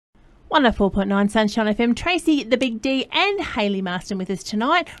104.9 Sunshine FM. Tracy, the Big D, and Hayley Marston with us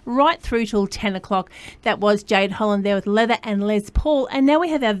tonight, right through till 10 o'clock. That was Jade Holland there with Leather and Les Paul. And now we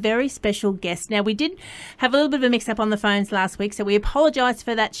have our very special guest. Now, we did have a little bit of a mix-up on the phones last week, so we apologise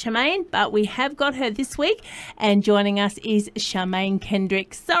for that, Sharmain, but we have got her this week. And joining us is Sharmain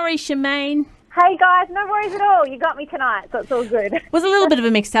Kendrick. Sorry, Sharmain. Hey guys, no worries at all. You got me tonight, so it's all good. It was a little bit of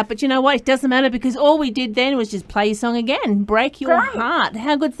a mix-up, but you know what? It doesn't matter because all we did then was just play your song again, Break Your Heart.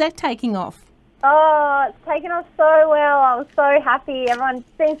 How good's that taking off? Oh, it's taken off so well. I was so happy. Everyone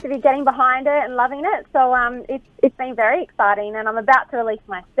seems to be getting behind it and loving it. So it's been very exciting, and I'm about to release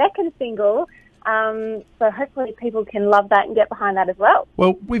my second single. So hopefully people can love that and get behind that as well.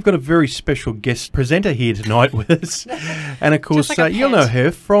 Well, we've got a very special guest presenter here tonight with us. And of course, you'll know her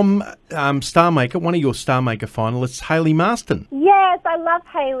from Star Maker, one of your Star Maker finalists, Hayley Marston. Yes, I love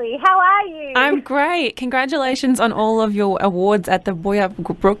Hayley. How are you? I'm great. Congratulations on all of your awards at the Boyup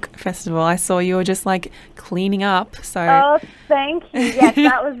Brook Festival. I saw you were just like cleaning up. Oh, thank you. Yes,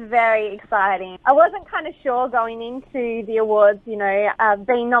 that was very exciting. I wasn't kind of sure going into the awards, you know,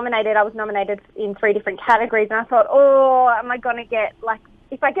 being nominated. I was nominated in 3 different categories, and I thought, oh, am I going to get, like,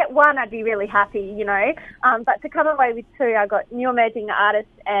 if I get one, I'd be really happy, you know. But to come away with 2, I got New Emerging Artist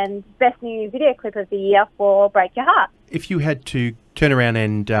and Best New Video Clip of the Year for Break Your Heart. If you had to turn around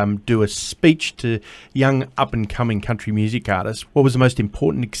and do a speech to young up-and-coming country music artists, what was the most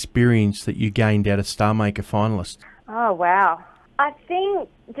important experience that you gained out of Star Maker finalists? Oh, wow. I think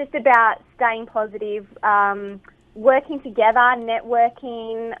just about staying positive, working together,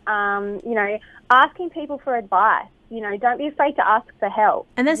 networking, you know, asking people for advice. You know, don't be afraid to ask for help.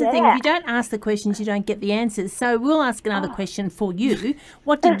 And that's the thing, if you don't ask the questions, you don't get the answers. So we'll ask another question for you.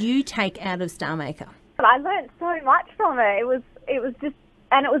 What did you take out of Star Maker? I learned so much from it. It was just,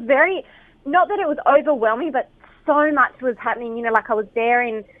 and it was very, not that it was overwhelming, but so much was happening. You know, like I was there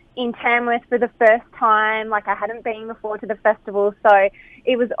in Tamworth for the first time, like I hadn't been before to the festival, so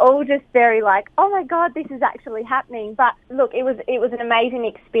it was all just very like, oh my God, this is actually happening. But look, it was an amazing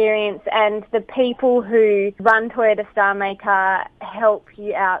experience, and the people who run Toyota Star Maker help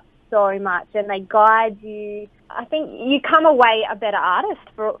you out so much, and they guide you. I think you come away a better artist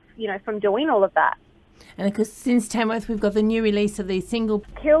from doing all of that. And of course, since Tamworth, we've got the new release of the single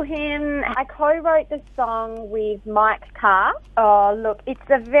Kill Him. I co-wrote the song with Mike's Car. Oh, look, it's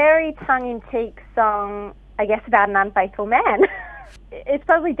a very tongue-in-cheek song, I guess, about an unfaithful man. It's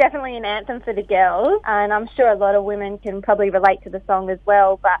probably definitely an anthem for the girls, and I'm sure a lot of women can probably relate to the song as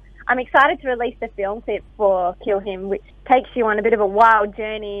well. But I'm excited to release the film clip for Kill Him, which takes you on a bit of a wild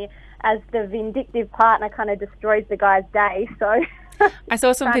journey as the vindictive partner kind of destroys the guy's day. So I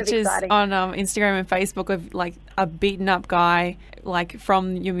saw some pictures on Instagram and Facebook of like a beaten up guy, like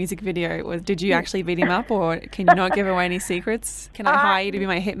from your music video. Did you actually beat him up, or can you not give away any secrets? Can I hire you to be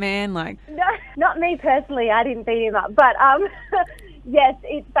my hitman? Like, no, not me personally. I didn't beat him up, but yes,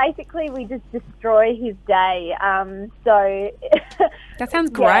 it's basically we just destroy his day. So that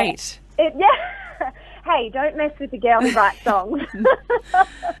sounds great. Hey, don't mess with the girl who writes songs.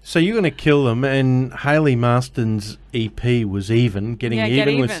 So you're going to kill them, and Hayley Marston's EP was even, getting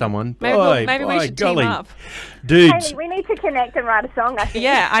even with someone. Maybe we should team up. Dudes. Hayley, we need to connect and write a song, I think.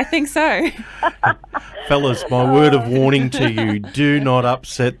 Yeah, I think so. Fellas, my word of warning to you, do not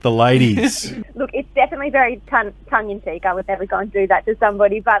upset the ladies. Look, it's definitely very tongue-in-cheek. I would never go and do that to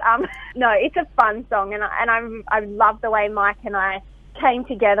somebody. But no, it's a fun song, and I love the way Mike and I came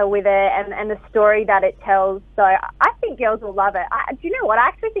together with it and the story that it tells. So I think girls will love it. Do you know what? I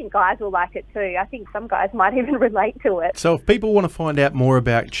actually think guys will like it too. I think some guys might even relate to it. So if people want to find out more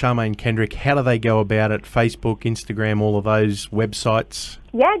about Sharmain Kendrick, how do they go about it? Facebook, Instagram, all of those websites?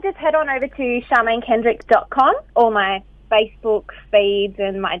 Yeah, just head on over to sharmainkendrick.com. All my Facebook feeds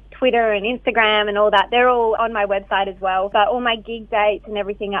and my Twitter and Instagram and all that, they're all on my website as well. But all my gig dates and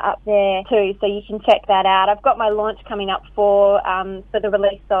everything are up there too, so you can check that out. I've got my launch coming up for the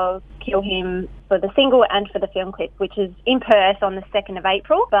release of Kill Him, for the single and for the film clip, which is in Perth on the 2nd of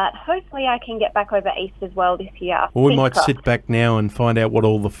April. But hopefully I can get back over east as well this year. Well, we might sit back now and find out what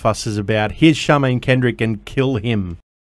all the fuss is about. Here's Sharmain Kendrick and Kill Him.